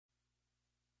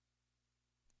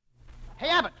Hey,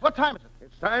 Abbott, what time is it?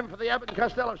 It's time for the Abbott and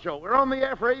Costello Show. We're on the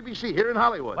air for ABC here in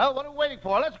Hollywood. Well, what are we waiting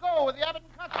for? Let's go with the Abbott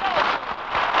and Costello Show.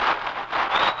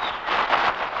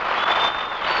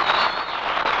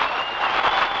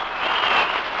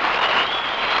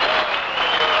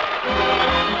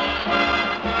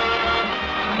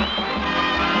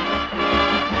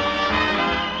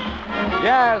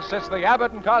 Yes, it's the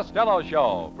Abbott and Costello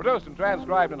Show, produced and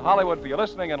transcribed in Hollywood for your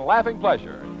listening and laughing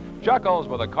pleasure. Chuckles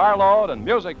with a carload and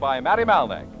music by Matty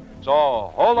Malnick.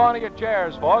 So hold on to your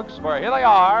chairs, folks, for here they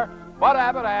are, Bud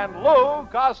Abbott and Lou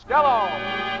Costello.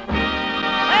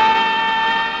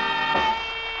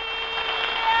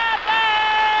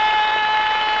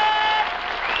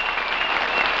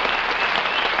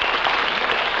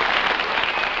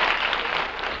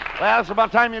 Well, it's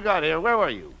about time you got here. Where were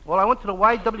you? Well, I went to the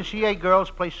YWCA girls'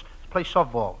 play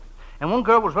softball. And one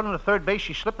girl was running to third base.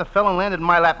 She slipped and fell and landed in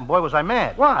my lap, and boy, was I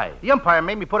mad. Why? The umpire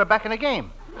made me put her back in the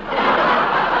game.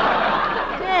 Yeah.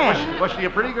 Was she a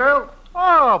pretty girl?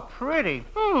 Oh, pretty.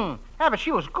 Yeah, but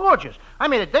she was gorgeous. I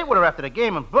made a date with her after the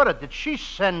game, and brother, did she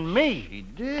send me. She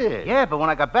did. Yeah, but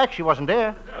when I got back, she wasn't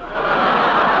there.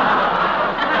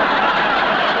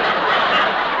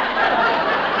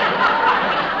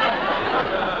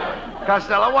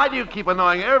 Costello, why do you keep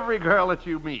annoying every girl that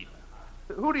you meet?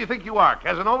 Who do you think you are,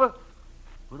 Casanova?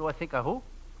 Who do I think of who?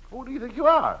 Who do you think you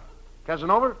are?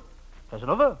 Casanova?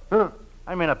 Casanova? Huh?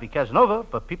 I may not be Casanova,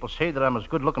 but people say that I'm as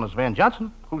good-looking as Van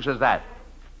Johnson. Who says that?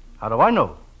 How do I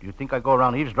know? Do you think I go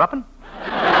around eavesdropping?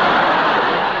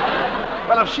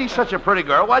 Well, if she's such a pretty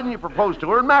girl, why didn't you propose to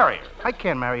her and marry her? I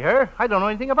can't marry her. I don't know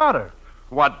anything about her.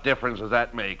 What difference does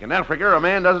that make? In Africa, a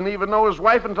man doesn't even know his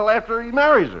wife until after he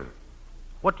marries her.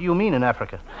 What do you mean in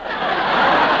Africa?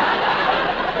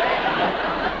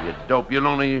 You dope. You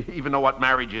don't even know what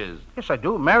marriage is. Yes, I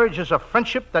do. Marriage is a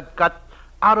friendship that got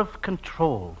out of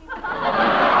control.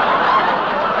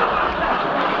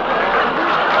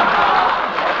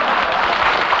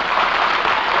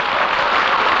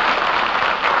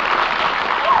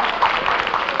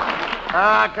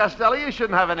 Costello, you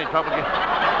shouldn't have any trouble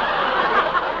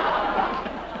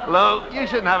Lou, you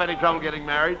shouldn't have any trouble getting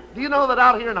married. Do you know that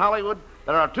out here in Hollywood,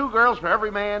 there are 2 girls for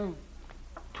every man?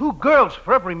 2 girls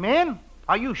for every man?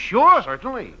 Are you sure?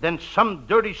 Certainly. Then some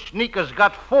dirty sneakers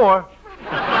got 4.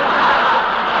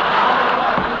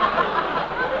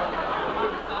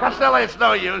 Costello, it's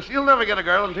no use. You'll never get a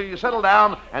girl until you settle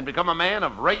down and become a man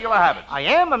of regular habits. I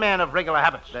am a man of regular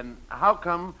habits. Then how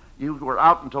come you were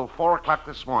out until 4 o'clock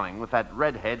this morning with that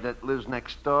redhead that lives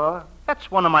next door?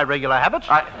 That's one of my regular habits.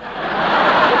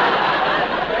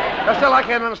 Costello, I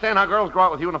can't understand how girls go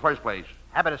out with you in the first place.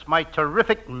 Habit is my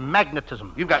terrific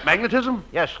magnetism. You've got magnetism?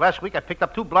 Yes, last week I picked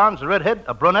up 2 blondes, a redhead,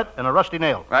 a brunette, and a rusty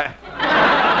nail. Why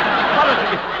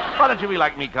don't you be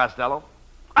like me, Costello?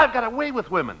 I've got a way with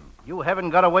women. You haven't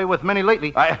got away with many lately.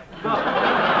 Is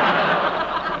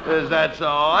that so?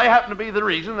 I happen to be the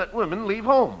reason that women leave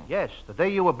home. Yes, the day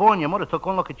you were born, your mother took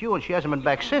one look at you, and she hasn't been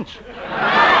back since. Oh,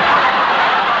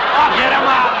 get him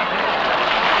out of here!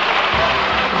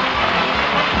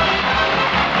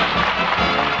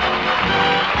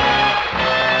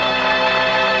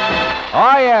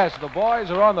 Ah, yes, the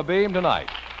boys are on the beam tonight,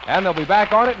 and they'll be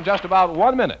back on it in just about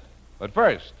 1 minute. But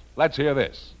first, let's hear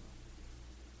this.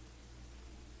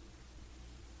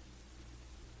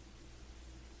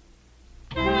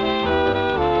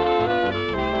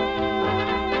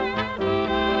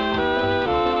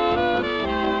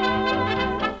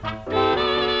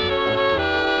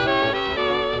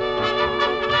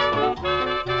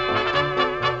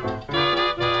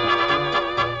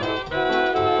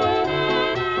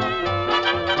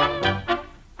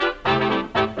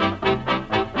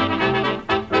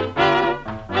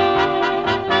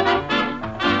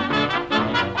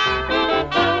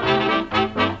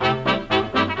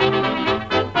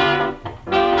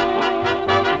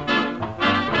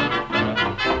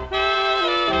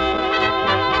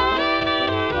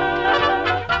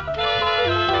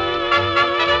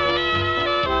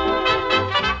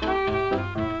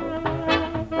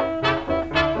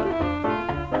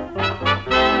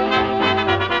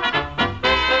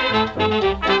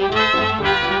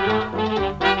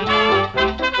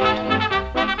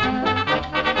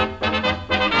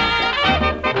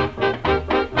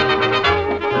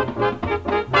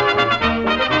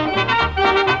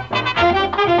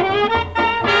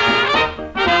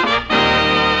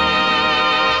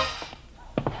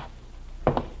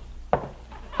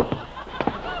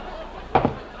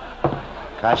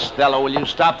 Costello, will you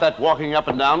stop that walking up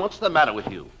and down? What's the matter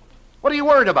with you? What are you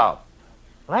worried about?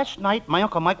 Last night, my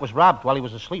Uncle Mike was robbed while he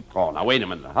was asleep. Oh, now, wait a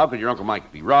minute. How could your Uncle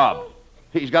Mike be robbed?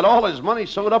 He's got all his money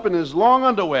sewed up in his long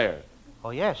underwear. Oh,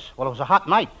 yes. Well, it was a hot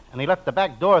night, and he left the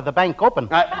back door of the bank open.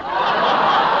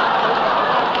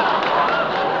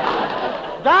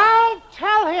 Don't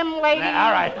tell him, lady.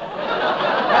 All right.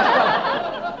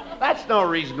 That's no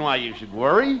reason why you should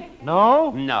worry. No?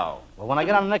 No. Well, when I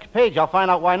get on the next page, I'll find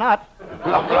out why not.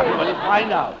 All right, well,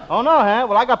 find out. Oh, no, huh?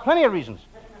 Well, I got plenty of reasons.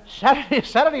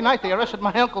 Saturday night, they arrested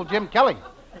my Uncle Jim Kelly.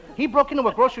 He broke into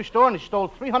a grocery store and he stole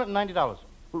 $390.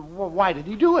 Well, why did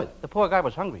he do it? The poor guy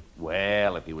was hungry.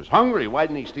 Well, if he was hungry, why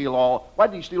didn't he steal all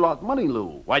the money,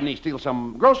 Lou? Why didn't he steal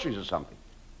some groceries or something?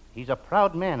 He's a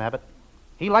proud man, Abbott.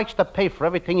 He likes to pay for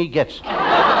everything he gets.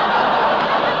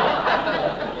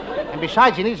 And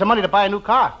besides, he needs the money to buy a new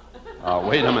car. Oh,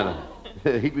 wait a minute.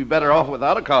 He'd be better off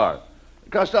without a car.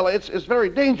 Costello, it's very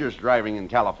dangerous driving in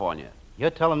California. You're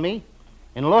telling me?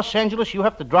 In Los Angeles, you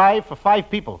have to drive for 5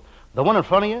 people. The one in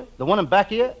front of you, the one in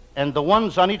back of you, and the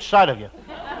ones on each side of you.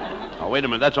 Oh, wait a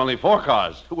minute. That's only 4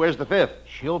 cars. Where's the 5th?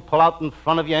 She'll pull out in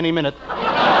front of you any minute.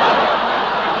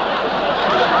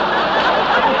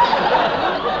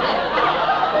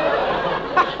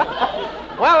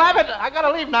 Well, Abbott, I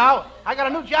gotta leave now. I got a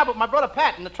new job with my brother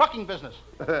Pat in the trucking business.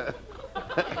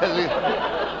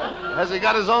 Has he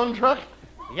got his own truck?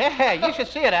 Yeah, you should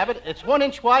see it, Abbott. It's 1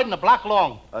 inch wide and a block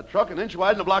long. A truck an inch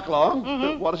wide and a block long?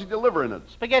 Mm-hmm. What does he deliver in it?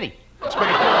 Spaghetti.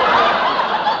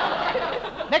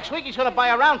 Next week, he's gonna buy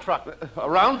a round truck. A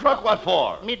round truck? What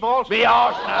for? Meatballs.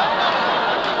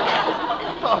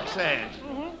 Talk sense.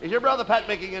 Is your brother Pat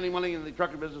making any money in the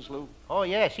trucking business, Lou? Oh,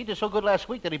 yes. He did so good last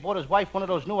week that he bought his wife one of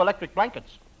those new electric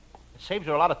blankets. It saves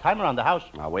her a lot of time around the house.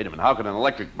 Now, wait a minute. How can an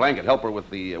electric blanket help her with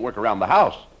the work around the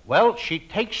house? Well, she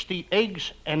takes the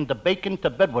eggs and the bacon to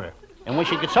bed with her. And when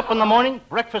she gets up in the morning,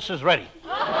 breakfast is ready.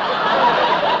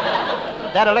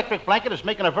 That electric blanket is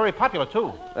making her very popular, too.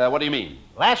 What do you mean?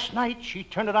 Last night, she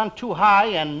turned it on too high,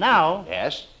 and now...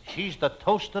 Yes? She's the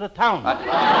toast of the town.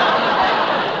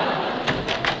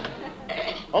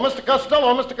 Oh, Mr.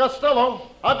 Costello,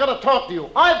 I've got to talk to you.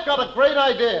 I've got a great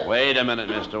idea. Wait a minute,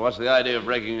 mister. What's the idea of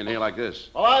breaking in here like this?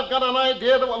 Well, I've got an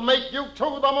idea that will make you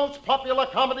two the most popular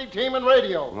comedy team in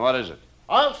radio. What is it?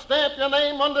 I'll stamp your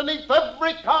name underneath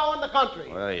every cow in the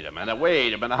country. Wait a minute.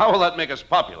 How will that make us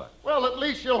popular? Well, at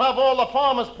least you'll have all the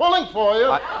farmers pulling for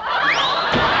you.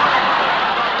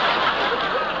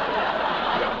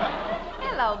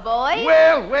 Hello, boys.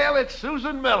 Well, it's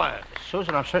Susan Miller.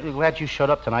 Susan, I'm certainly glad you showed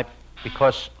up tonight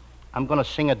because I'm going to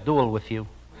sing a duel with you.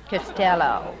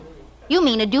 Costello. You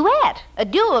mean a duet. A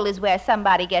duel is where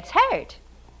somebody gets hurt.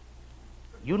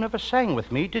 You never sang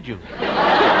with me, did you?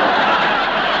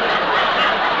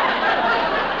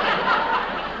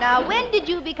 Now, when did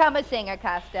you become a singer,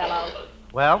 Costello?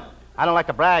 Well, I don't like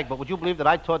to brag, but would you believe that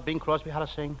I taught Bing Crosby how to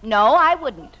sing? No, I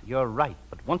wouldn't. You're right,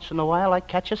 but once in a while I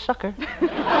catch a sucker.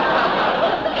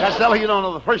 Costello, you don't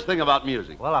know the first thing about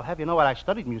music. Well, I'll have you know what I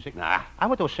studied music. Nah. I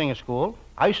went to a singing school.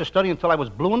 I used to study until I was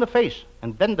blue in the face,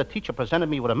 and then the teacher presented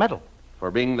me with a medal.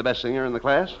 For being the best singer in the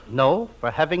class? No, for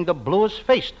having the bluest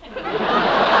face.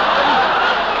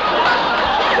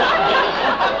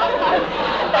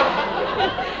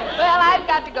 Well, I've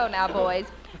got to go now, boys.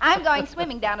 I'm going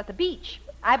swimming down at the beach.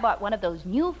 I bought one of those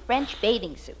new French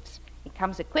bathing suits. It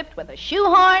comes equipped with a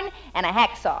shoehorn and a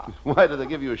hacksaw. Why did they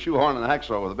give you a shoehorn and a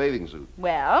hacksaw with a bathing suit?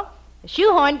 Well, the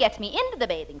shoehorn gets me into the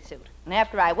bathing suit, and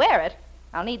after I wear it,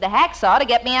 I'll need the hacksaw to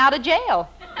get me out of jail.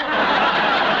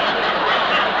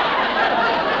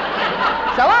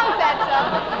 So long, Fatso.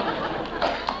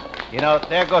 You know,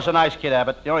 there goes a nice kid,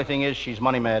 Abbott. The only thing is she's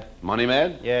money mad. Money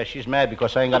mad? Yeah, she's mad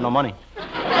because I ain't got no money.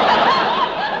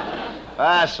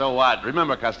 So what?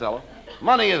 Remember, Costello,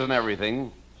 money isn't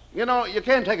everything. You know, you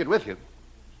can't take it with you.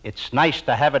 It's nice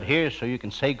to have it here so you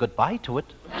can say goodbye to it.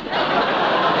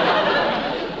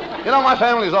 You know, my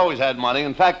family's always had money.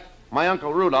 In fact, my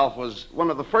Uncle Rudolph was one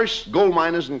of the first gold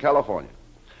miners in California.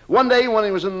 One day when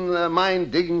he was in the mine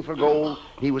digging for gold,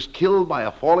 he was killed by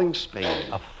a falling spade.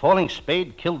 A falling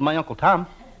spade killed my Uncle Tom.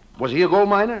 Was he a gold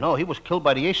miner? No, he was killed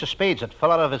by the ace of spades that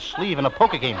fell out of his sleeve in a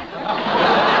poker game.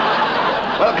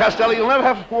 Well, Costello, you'll never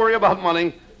have to worry about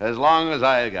money as long as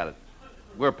I got it.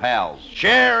 We're pals.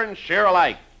 Share and share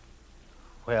alike.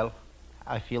 Well,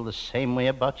 I feel the same way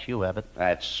about you, Abbott.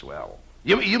 That's swell.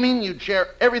 You mean you'd share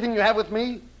everything you have with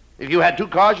me? If you had 2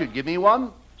 cars, you'd give me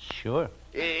one? Sure.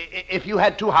 If you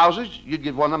had 2 houses, you'd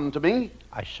give one of them to me?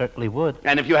 I certainly would.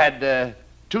 And if you had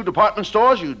 2 department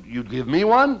stores, you'd give me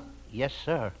one? Yes,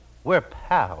 sir. We're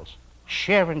pals.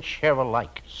 Share and share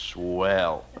alike.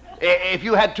 Swell. If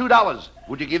you had $2,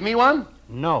 would you give me one?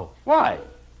 No, Why?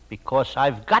 because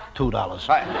I've got $2.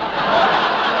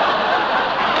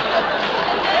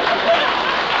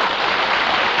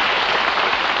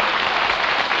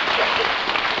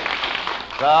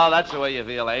 So that's the way you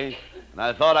feel, eh? And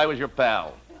I thought I was your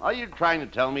pal. Are you trying to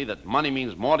tell me that money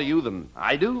means more to you than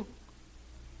I do?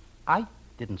 I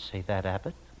didn't say that,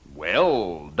 Abbott.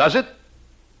 Well, does it?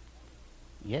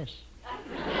 Yes.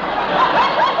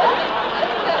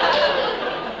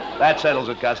 That settles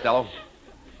it, Costello.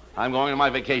 I'm going on my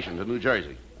vacation to New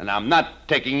Jersey, and I'm not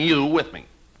taking you with me.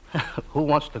 Who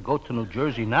wants to go to New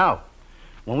Jersey now?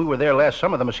 When we were there last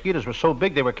summer, the mosquitoes were so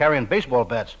big they were carrying baseball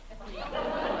bats.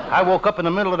 I woke up in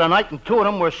the middle of the night, and two of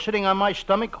them were sitting on my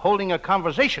stomach holding a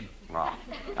conversation. Oh,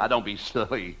 now, don't be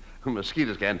silly.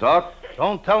 Mosquitoes can't talk.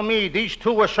 Don't tell me. These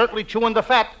two were certainly chewing the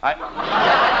fat.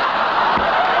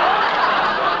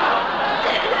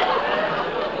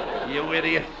 You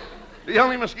idiot. The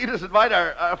only mosquitoes that bite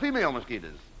are female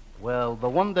mosquitoes. Well, the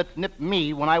one that nipped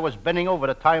me when I was bending over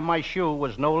to tie my shoe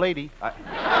was no lady.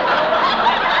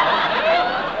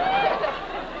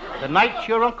 The night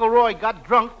your Uncle Roy got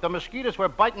drunk, the mosquitoes were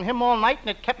biting him all night,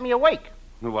 and it kept me awake.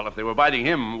 Well, if they were biting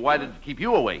him, why did it keep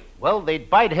you awake? Well, they'd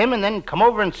bite him and then come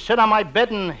over and sit on my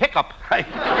bed and hiccup.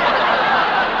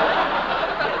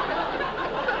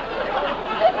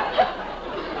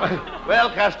 Well,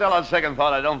 Costello, on second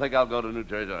thought, I don't think I'll go to New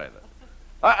Jersey either.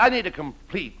 I need a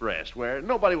complete rest where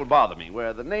nobody will bother me,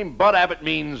 where the name Bud Abbott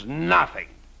means nothing.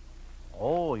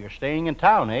 Oh, you're staying in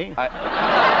town, eh?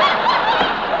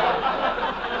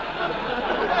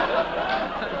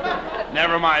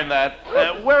 Never mind that.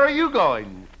 Where are you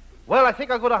going? Well, I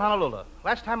think I'll go to Honolulu.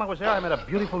 Last time I was there, I met a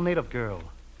beautiful native girl.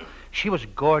 She was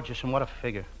gorgeous, and what a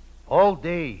figure. All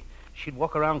day, she'd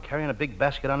walk around carrying a big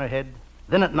basket on her head.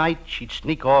 Then at night, she'd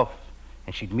sneak off,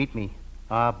 and she'd meet me.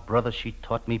 Ah, brother, she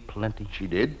taught me plenty. She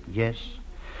did? Yes.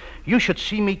 You should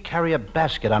see me carry a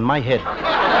basket on my head.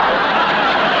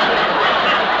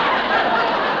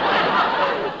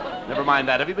 Never mind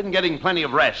that. Have you been getting plenty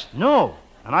of rest? No,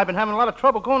 and I've been having a lot of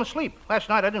trouble going to sleep. Last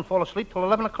night, I didn't fall asleep till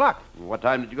 11 o'clock. What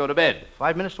time did you go to bed?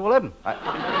 5 minutes to 11.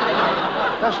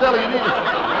 Costello, you need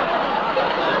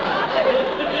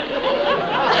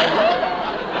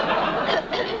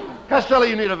Costello,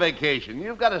 you need a vacation.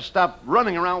 You've got to stop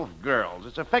running around with girls.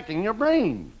 It's affecting your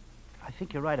brain. I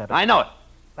think you're right, Abbott. I know it.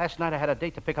 Last night I had a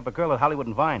date to pick up a girl at Hollywood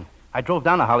and Vine. I drove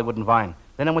down to Hollywood and Vine.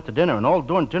 Then I went to dinner, and all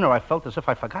during dinner I felt as if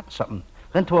I'd forgotten something.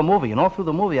 Then to a movie, and all through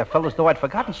the movie I felt as though I'd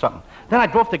forgotten something. Then I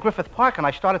drove to Griffith Park, and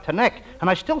I started to neck, and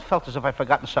I still felt as if I'd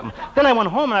forgotten something. Then I went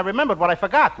home, and I remembered what I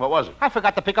forgot. What was it? I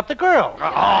forgot to pick up the girl.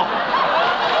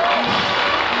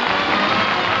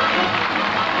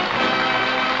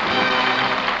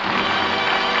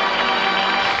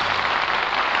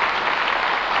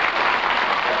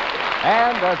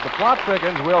 And as the plot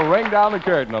thickens, we'll ring down the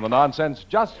curtain on the nonsense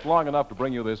just long enough to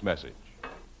bring you this message.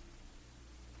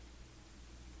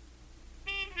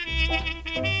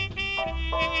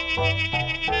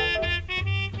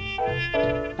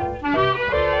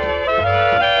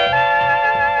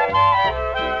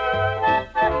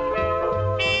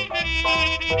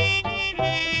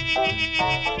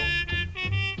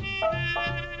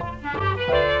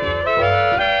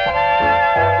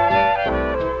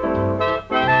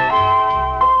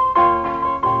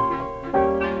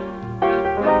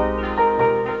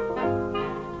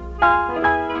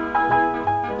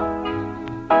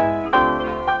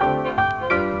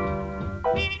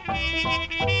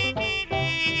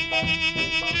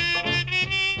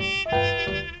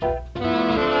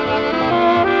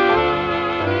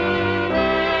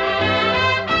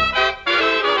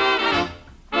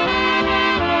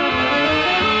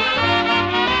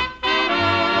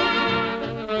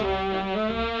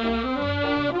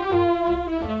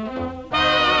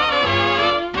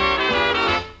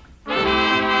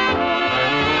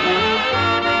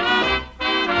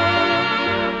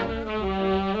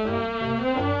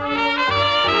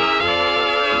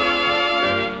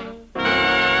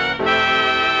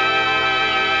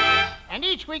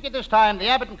 At this time, the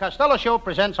Abbott and Costello Show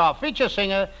presents our feature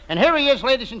singer, and here he is,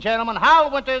 ladies and gentlemen,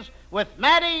 Hal Winters with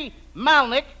Matty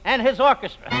Malnick and his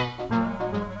orchestra.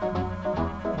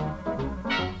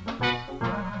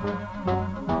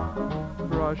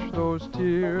 Brush those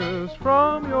tears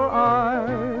from your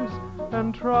eyes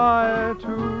and try to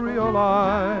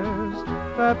realize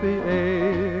that the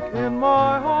ache in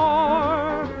my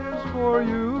heart is for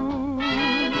you.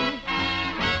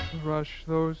 Brush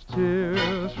those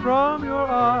tears from your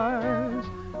eyes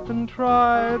and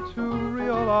try to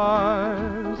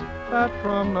realize that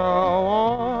from now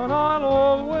on I'll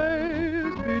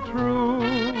always be true.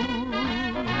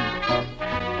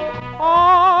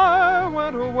 I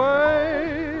went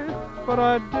away, but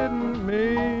I didn't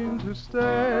mean to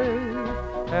stay,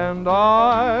 and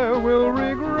I will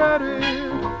regret it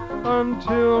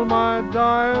until my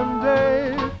dying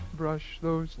day. brush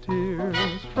those tears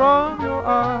from your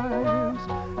eyes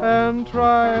and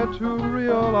try to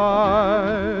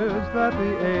realize that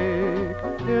the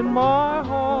ache in my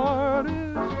heart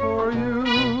is for you.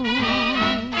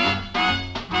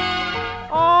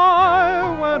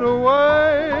 I went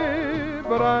away,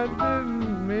 but I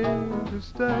didn't mean to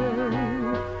stay,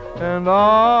 and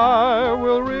I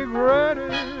will regret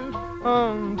it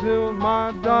until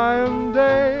my dying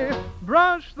day.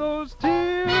 Brush those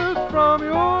tears from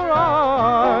your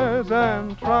eyes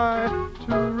and try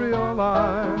to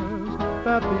realize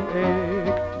that the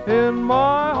ache in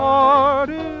my heart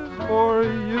is for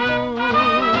you.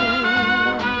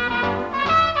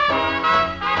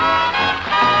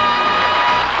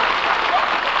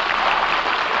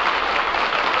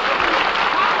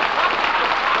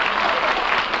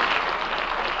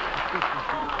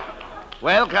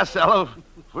 Well, Costello,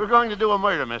 we're going to do a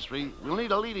murder mystery. We'll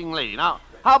need a leading lady. Now,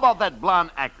 how about that blonde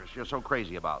actress you're so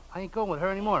crazy about? I ain't going with her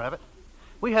anymore, Abbott.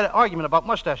 We had an argument about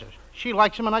mustaches. She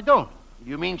likes him and I don't.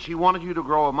 You mean she wanted you to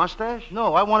grow a mustache?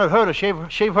 No, I wanted her to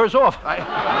shave hers off.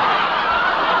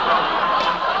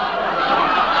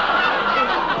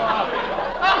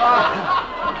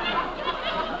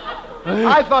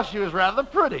 I thought she was rather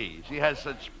pretty. She has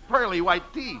such pearly white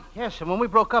teeth. Yes, and when we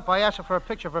broke up, I asked her for a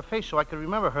picture of her face so I could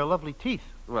remember her lovely teeth.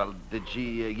 Well, did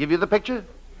she give you the picture?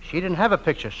 She didn't have a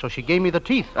picture, so she gave me the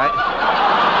teeth. Well,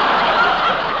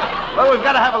 we've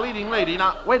got to have a leading lady.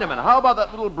 Now, wait a minute. How about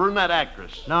that little brunette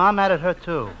actress? No, I'm mad at her,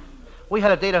 too. We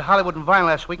had a date at Hollywood and Vine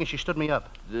last week, and she stood me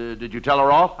up. Did you tell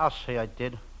her off? I'll say I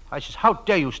did. I says, how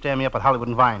dare you stand me up at Hollywood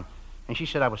and Vine? And she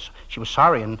said she was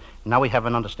sorry, and now we have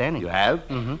an understanding. You have?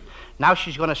 Mm-hmm. Now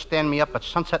she's going to stand me up at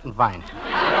Sunset and Vine.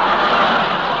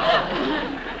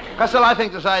 Costello, I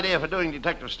think this idea for doing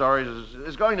detective stories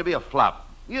is going to be a flop.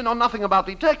 You know nothing about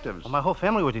detectives. Well, my whole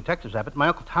family were detectives, Abbott. My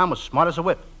Uncle Tom was smart as a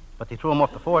whip, but they threw him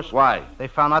off the force. Why? They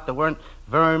found out there weren't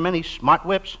very many smart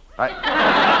whips. I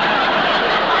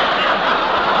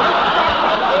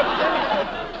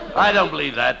don't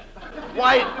believe that.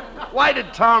 Why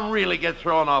did Tom really get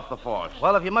thrown off the force?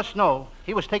 Well, if you must know,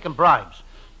 he was taking bribes.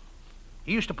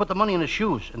 He used to put the money in his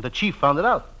shoes, and the chief found it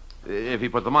out. If he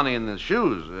put the money in his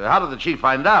shoes, how did the chief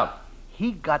find out?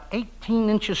 He got 18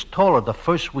 inches taller the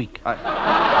first week. Who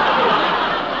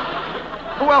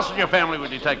else in your family were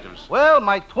detectives? Well,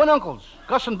 my twin uncles,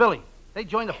 Gus and Billy. They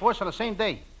joined the force on the same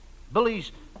day.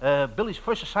 Billy's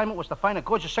first assignment was to find a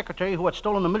gorgeous secretary who had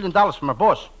stolen $1 million from her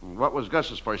boss. What was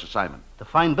Gus's first assignment? To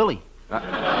find Billy. Were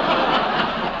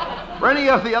any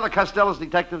of the other Costello's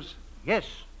detectives? Yes.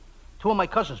 Two of my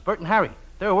cousins, Bert and Harry.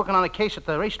 They were working on a case at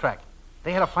the racetrack.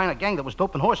 They had to find a gang that was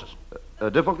doping horses. A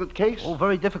difficult case? Oh,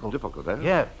 very difficult. Difficult, eh?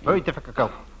 Yeah, very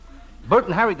difficult. Bert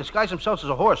and Harry disguised themselves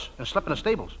as a horse and slept in the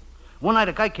stables. One night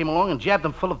a guy came along and jabbed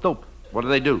them full of dope. What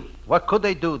did they do? What could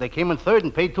they do? They came in third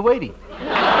and paid $280.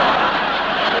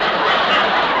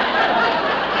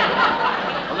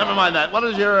 Well, never mind that. What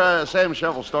is your Sam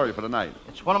Shovel story for tonight?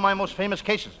 It's one of my most famous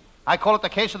cases. I call it the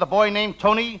case of the boy named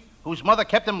Tony, whose mother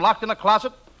kept him locked in a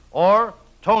closet, or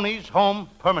Tony's Home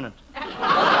Permanent.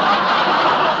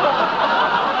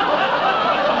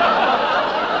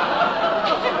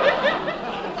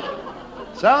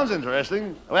 Sounds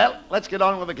interesting. Well, let's get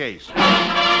on with the case. And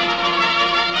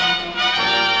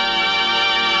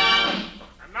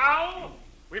now,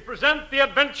 we present the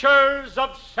adventures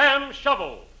of Sam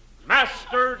Shovel,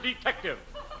 Master Detective.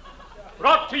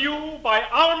 Brought to you by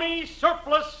Army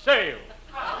Surplus Sale.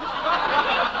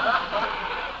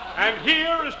 And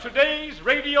here is today's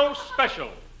radio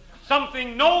special.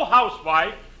 Something no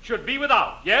housewife should be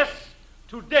without. Yes,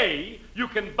 today you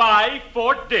can buy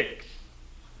Fort Dix.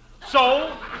 So,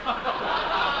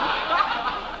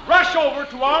 rush over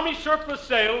to Army Surplus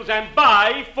Sales and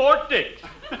buy Fort Dix.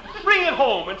 Bring it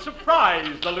home and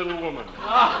surprise the little woman.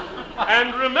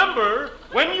 And remember,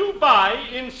 when you buy,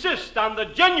 insist on the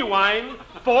genuine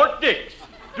Fort Dix.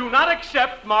 Do not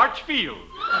accept Marchfield.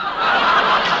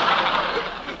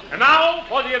 And now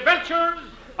for the adventures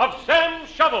of Sam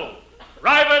Shovel,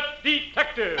 Private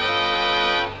Detective.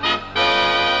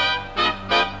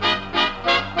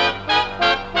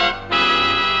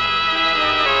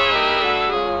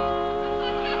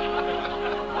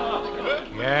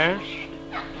 Yes?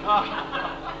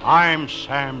 I'm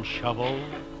Sam Shovel,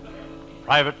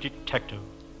 private detective.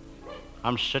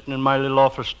 I'm sitting in my little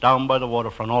office down by the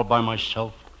waterfront all by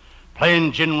myself,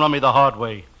 playing gin rummy the hard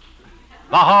way.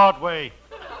 The hard way.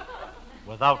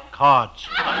 Without cards.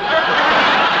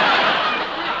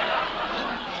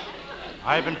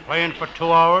 I've been playing for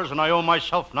 2 hours and I owe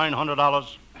myself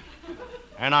 $900.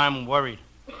 And I'm worried.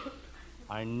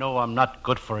 I know I'm not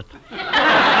good for it.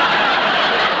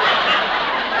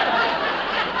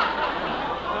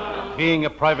 Being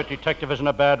a private detective isn't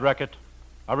a bad racket.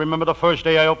 I remember the first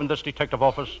day I opened this detective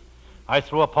office. I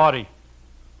threw a party.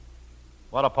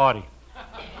 What a party.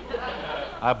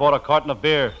 I bought a carton of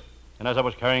beer, and as I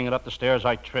was carrying it up the stairs,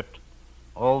 I tripped.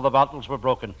 All the bottles were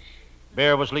broken.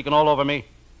 Beer was leaking all over me.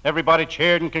 Everybody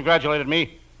cheered and congratulated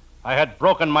me. I had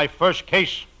broken my first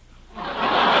case.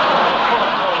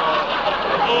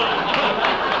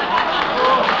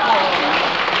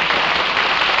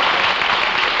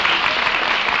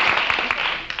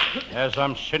 As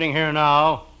I'm sitting here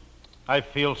now, I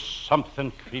feel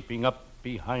something creeping up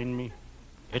behind me.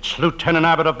 It's Lieutenant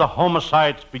Abbott of the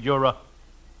Homicides Bureau.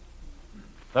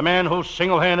 The man who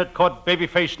single-handed caught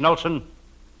Babyface Nelson,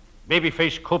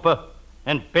 Babyface Cooper,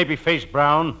 and Babyface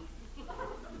Brown,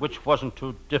 which wasn't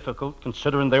too difficult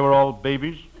considering they were all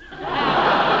babies.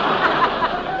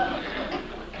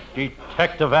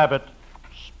 Detective Abbott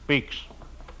speaks.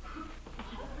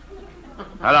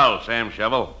 Hello, Sam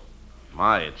Shovel.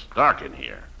 My, it's dark in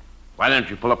here. Why don't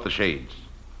you pull up the shades?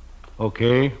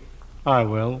 Okay, I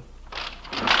will.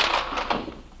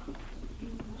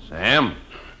 Sam,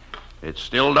 it's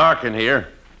still dark in here.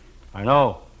 I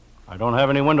know. I don't have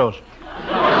any windows.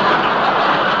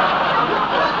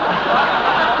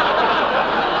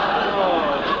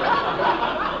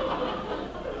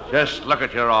 Just look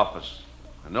at your office.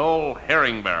 An old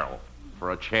herring barrel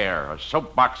for a chair, a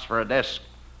soapbox for a desk,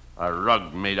 a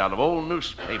rug made out of old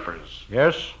newspapers.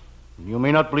 Yes, you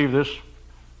may not believe this.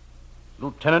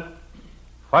 Lieutenant,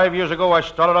 5 years ago I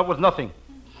started out with nothing.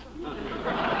 Look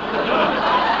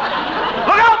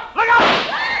out! Look out!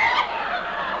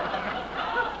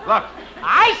 Look,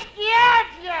 I scared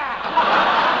you!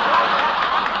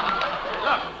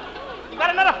 Look, you got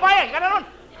another fire. You got another one.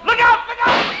 Look out! Look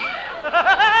out!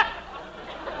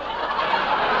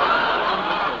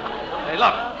 hey,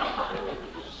 look.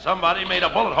 Somebody made a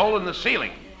bullet hole in the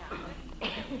ceiling.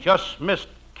 Just missed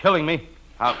killing me.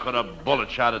 How could a bullet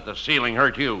shot at the ceiling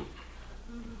hurt you?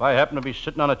 If I happened to be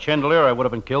sitting on a chandelier, I would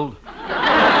have been killed.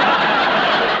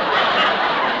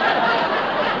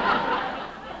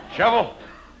 Shovel,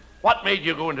 what made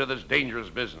you go into this dangerous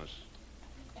business?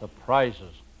 The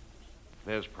prizes.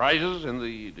 There's prizes in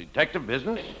the detective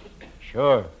business?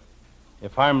 Sure.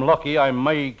 If I'm lucky, I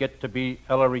may get to be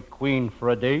Ellery Queen for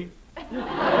a day.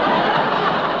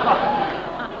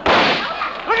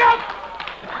 Look out!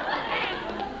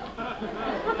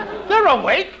 They're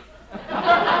awake.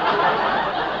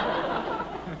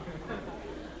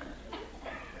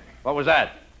 What was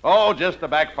that? Oh, just the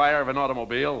backfire of an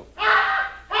automobile.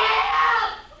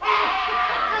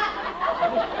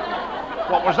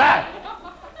 What was that?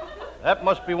 That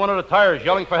must be one of the tires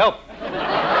yelling for help.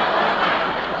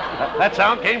 That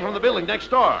sound came from the building next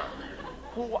door.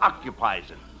 Who occupies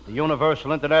it? The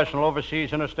Universal International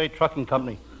Overseas Interstate Trucking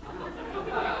Company.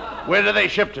 Where do they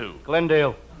ship to?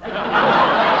 Glendale.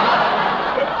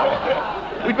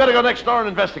 We'd better go next door and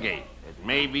investigate. It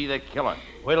may be the killer.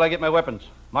 Wait till I get my weapons,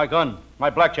 my gun, my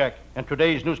blackjack, and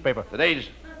today's newspaper. Today's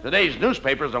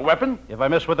newspaper is a weapon? If I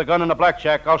mess with the gun and the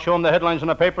blackjack, I'll show him the headlines in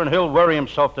the paper and he'll worry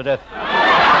himself to death.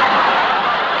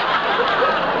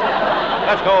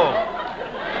 Let's go.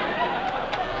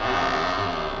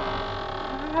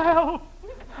 Help!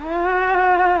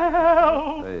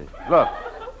 Help! Hey, look.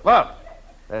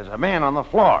 There's a man on the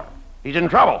floor. He's in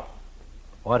trouble.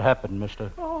 What happened,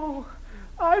 mister? Oh,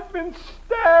 I've been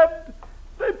stabbed.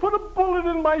 They put a bullet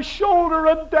in my shoulder,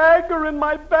 a dagger in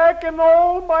my back, and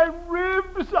all my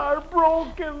ribs are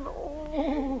broken.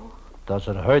 Oh. Does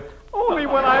it hurt? Only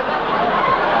when I...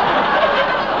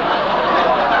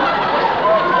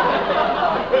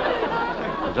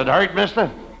 Does it hurt,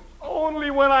 mister?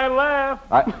 Only when I laugh.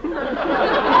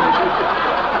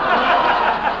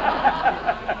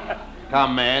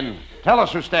 Come, man. Tell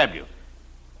us who stabbed you.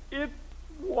 It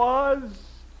was...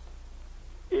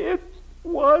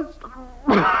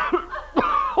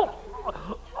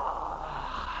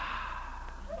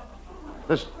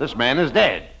 This man is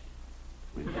dead.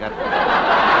 We've got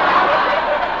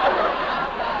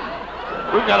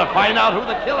to find out who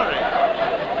the killer is.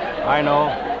 I know.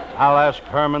 I'll ask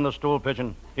Herman the stool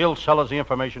pigeon. He'll sell us the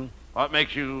information. What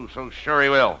makes you so sure he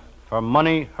will? For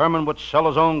money, Herman would sell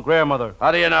his own grandmother.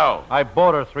 How do you know? I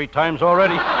bought her 3 times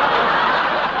already.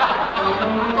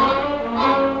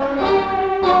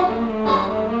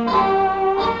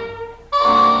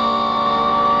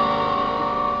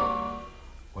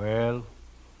 Well,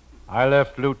 I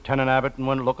left Lieutenant Abbott and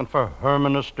went looking for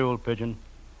Herman the stool pigeon.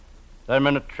 Then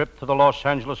made a trip to the Los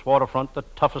Angeles waterfront, the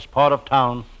toughest part of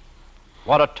town.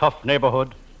 What a tough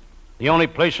neighborhood. The only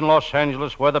place in Los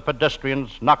Angeles where the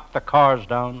pedestrians knock the cars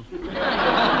down.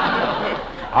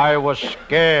 I was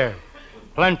scared,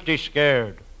 plenty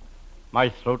scared. My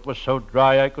throat was so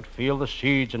dry I could feel the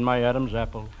seeds in my Adam's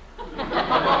apple.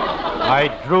 I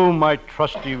drew my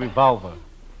trusty revolver.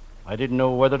 I didn't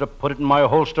know whether to put it in my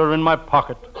holster or in my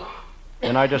pocket.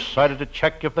 Then I decided to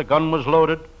check if the gun was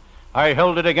loaded. I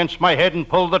held it against my head and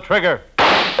pulled the trigger.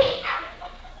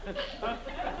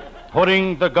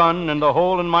 Putting the gun in the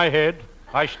hole in my head,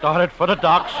 I started for the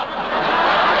docks.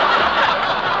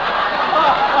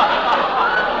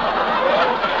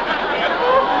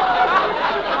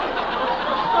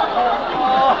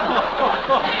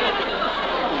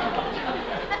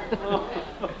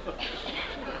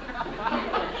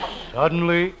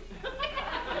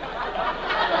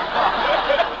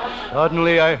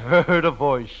 Suddenly I heard a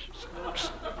voice.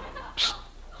 Psst, psst,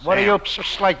 What are Sam. you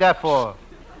psst like that for?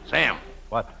 Sam.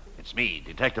 What? It's me,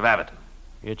 Detective Abbott.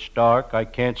 It's dark. I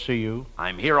can't see you.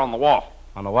 I'm here on the wharf.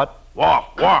 On the what? Wharf,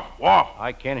 wharf, wharf.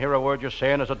 I can't hear a word you're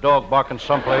saying. There's a dog barking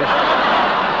someplace.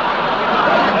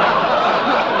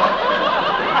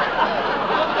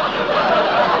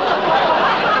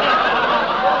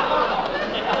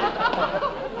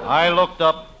 I looked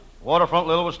up. Waterfront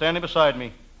Lil was standing beside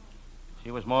me.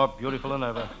 She was more beautiful than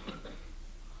ever.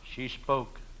 She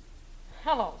spoke.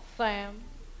 Hello, Sam.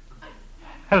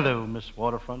 Hello, Miss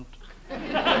Waterfront.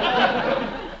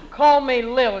 Call me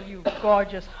Lil, you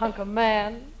gorgeous hunk of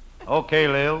man. Okay,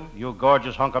 Lil, you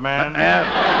gorgeous hunk of man.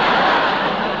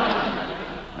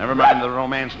 Never mind the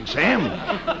romancing, Sam.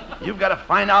 You've got to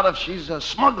find out if she's a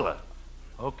smuggler.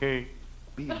 Okay.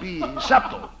 Be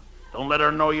subtle. Don't let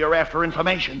her know you're after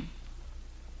information.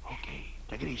 Okay,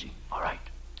 take it easy. All right.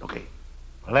 Okay.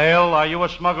 Lil, are you a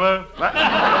smuggler?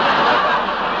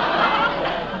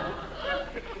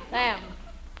 Sam,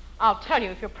 I'll tell you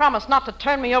if you promise not to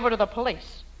turn me over to the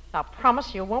police. Now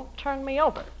promise you won't turn me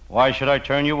over. Why should I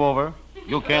turn you over?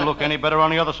 You can't look any better on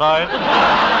the other side.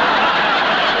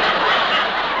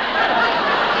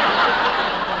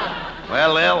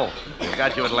 Well, Lil, I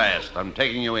got you at last. I'm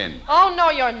taking you in. Oh, no,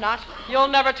 you're not. You'll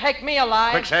never take me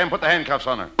alive. Quick, Sam, put the handcuffs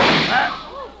on her.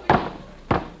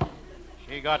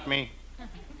 She got me.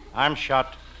 I'm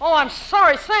shot. Oh, I'm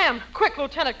sorry, Sam. Quick,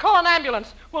 Lieutenant, call an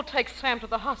ambulance. We'll take Sam to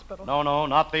the hospital. No,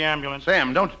 not the ambulance.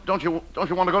 Sam, don't you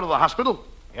want to go to the hospital?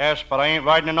 Yes, but I ain't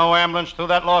riding in no ambulance through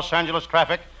that Los Angeles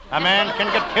traffic. A man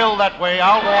can get killed that way.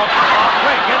 I'll walk.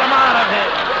 Quick, get him out of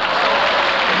here.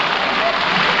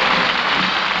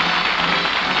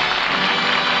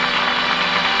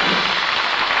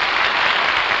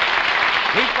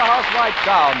 Keep the house lights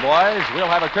down, boys. We'll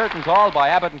have a curtain call by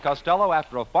Abbott and Costello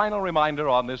after a final reminder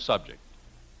on this subject.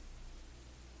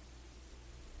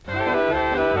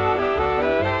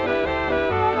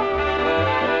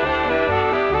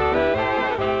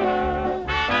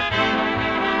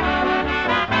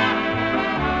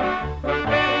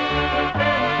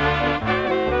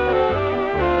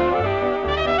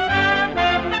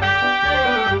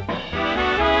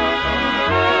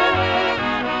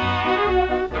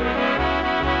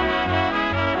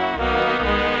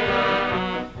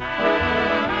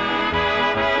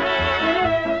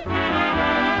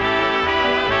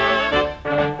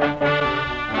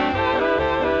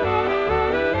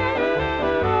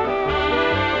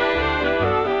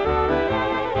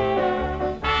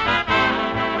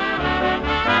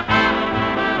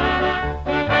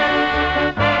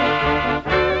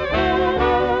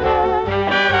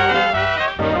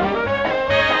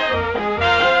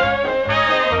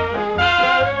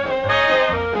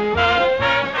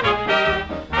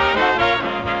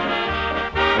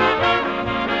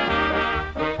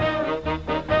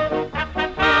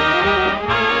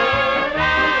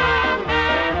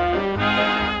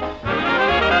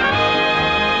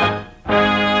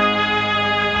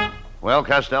 Well,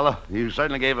 Costello, you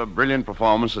certainly gave a brilliant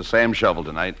performance as Sam Shovel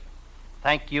tonight.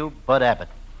 Thank you, Bud Abbott.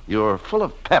 You're full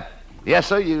of pep. Yes,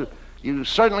 sir, you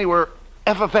certainly were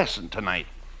effervescent tonight.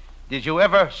 Did you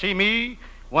ever see me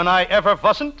when I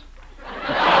effervescent?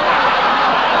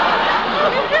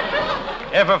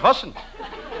 Effervescent.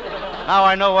 Now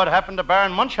I know what happened to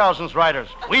Baron Munchausen's riders.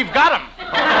 We've got 'em.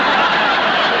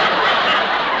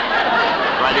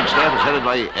 Writing staff is headed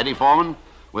by Eddie Foreman,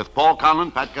 with Paul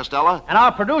Conlon, Pat Costello. And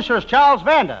our producer is Charles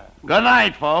Vander. Good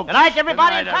night, folks. Good night,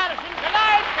 everybody Good in night, Patterson. Good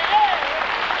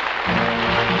night.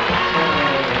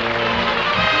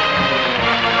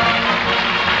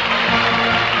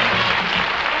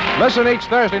 Listen each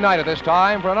Thursday night at this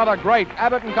time for another great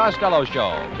Abbott and Costello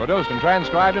show, produced and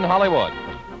transcribed in Hollywood.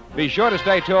 Be sure to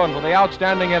stay tuned for the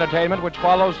outstanding entertainment which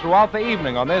follows throughout the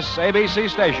evening on this ABC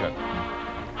station.